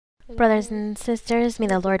Brothers and sisters, may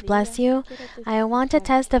the Lord bless you. I want to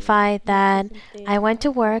testify that I went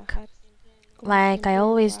to work like I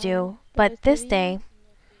always do, but this day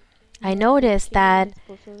I noticed that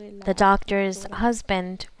the doctor's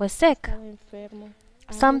husband was sick,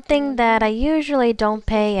 something that I usually don't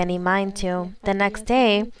pay any mind to. The next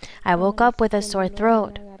day, I woke up with a sore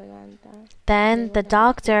throat. Then the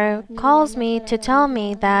doctor calls me to tell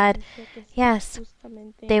me that, yes,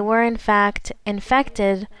 they were in fact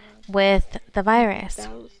infected with the virus,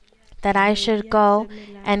 that I should go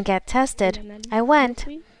and get tested. I went.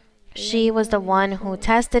 She was the one who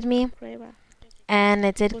tested me, and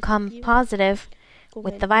it did come positive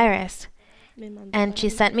with the virus. And she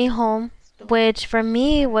sent me home, which for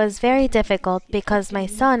me was very difficult because my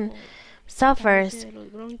son suffers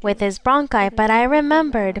with his bronchi, but I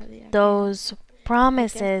remembered those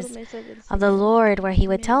promises of the Lord where He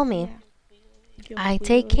would tell me, I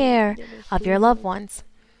take care of your loved ones.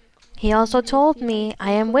 He also told me,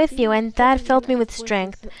 I am with you, and that filled me with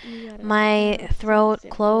strength. My throat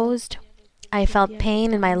closed. I felt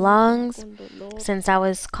pain in my lungs since I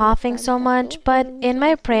was coughing so much, but in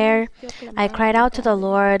my prayer, I cried out to the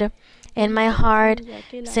Lord in my heart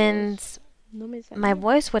since my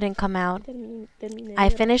voice wouldn't come out. I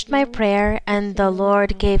finished my prayer, and the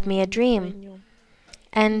Lord gave me a dream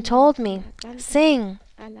and told me, sing,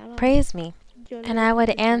 praise me. And I would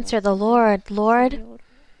answer the Lord, Lord,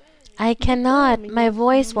 I cannot, my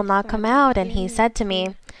voice will not come out. And He said to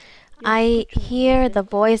me, I hear the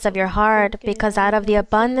voice of your heart, because out of the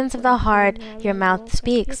abundance of the heart your mouth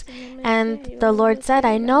speaks. And the Lord said,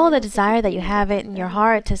 I know the desire that you have it in your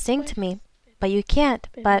heart to sing to me, but you can't,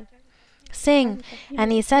 but sing.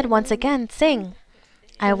 And He said once again, sing.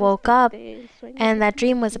 I woke up, and that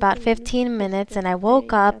dream was about 15 minutes, and I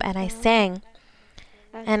woke up and I sang.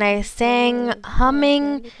 And I sang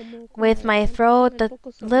humming with my throat, the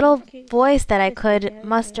little voice that I could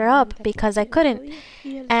muster up because I couldn't.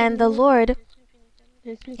 And the Lord,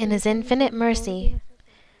 in His infinite mercy,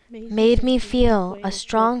 made me feel a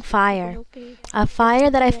strong fire, a fire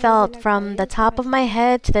that I felt from the top of my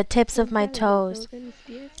head to the tips of my toes.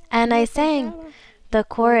 And I sang the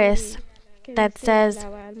chorus that says,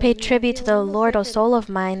 pay tribute to the Lord, O soul of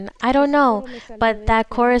mine. I don't know, but that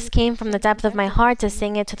chorus came from the depth of my heart to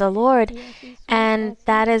sing it to the Lord. And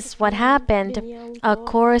that is what happened. A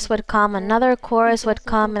chorus would come, another chorus would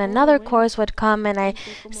come, and another chorus would come. And I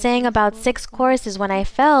sang about 6 choruses when I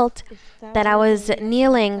felt that I was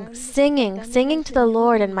kneeling, singing to the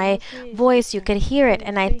Lord, and my voice, you could hear it.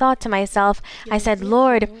 And I thought to myself, I said,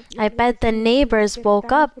 Lord, I bet the neighbors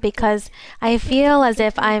woke up because I feel as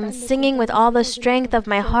if I'm singing with all the strength of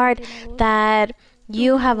my heart that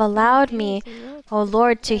you have allowed me, oh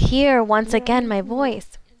Lord, to hear once again my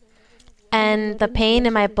voice. And the pain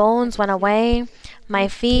in my bones went away. My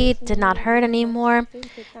feet did not hurt anymore.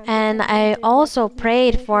 And I also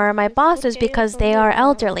prayed for my bosses because they are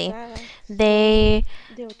elderly. They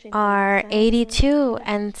are 82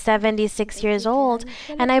 and 76 years old.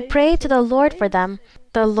 And I prayed to the Lord for them.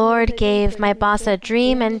 The Lord gave my boss a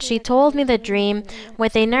dream, and she told me the dream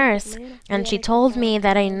with a nurse. And she told me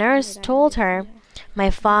that a nurse told her, my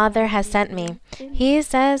Father has sent me. He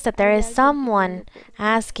says that there is someone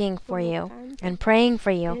asking for you and praying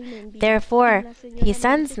for you. Therefore, He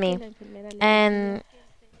sends me. And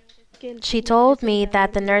she told me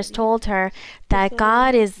that the nurse told her that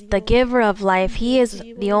God is the giver of life. He is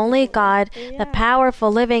the only God, the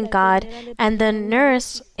powerful living God. And the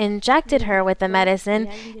nurse injected her with the medicine,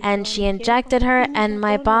 and she injected her, and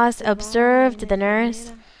my boss observed the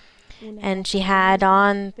nurse, and she had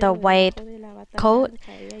on the white coat,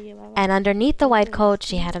 and underneath the white coat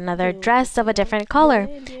she had another dress of a different color.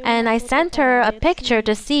 And I sent her a picture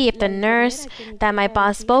to see if the nurse that my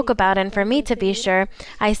boss spoke about, and for me to be sure,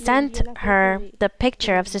 I sent her the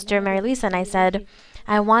picture of Sister Mary Lisa, and I said,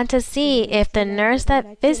 I want to see if the nurse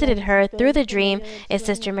that visited her through the dream is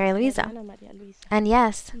Sister Mary Luisa. And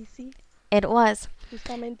yes, it was.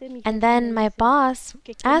 And then my boss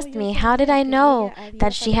asked me, how did I know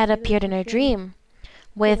that she had appeared in her dream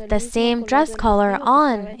with the same dress color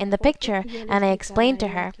on in the picture? And I explained to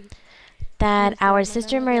her that our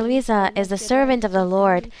Sister Mary Luisa is the servant of the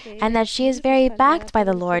Lord, and that she is very backed by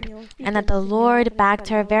the Lord, and that the Lord backed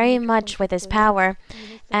her very much with His power.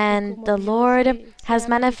 And the Lord has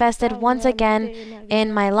manifested once again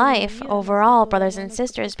in my life overall, brothers and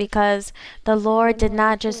sisters, because the Lord did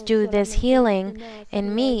not just do this healing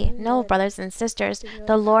in me. No, brothers and sisters,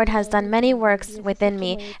 the Lord has done many works within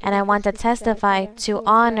me, and I want to testify to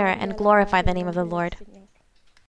honor and glorify the name of the Lord.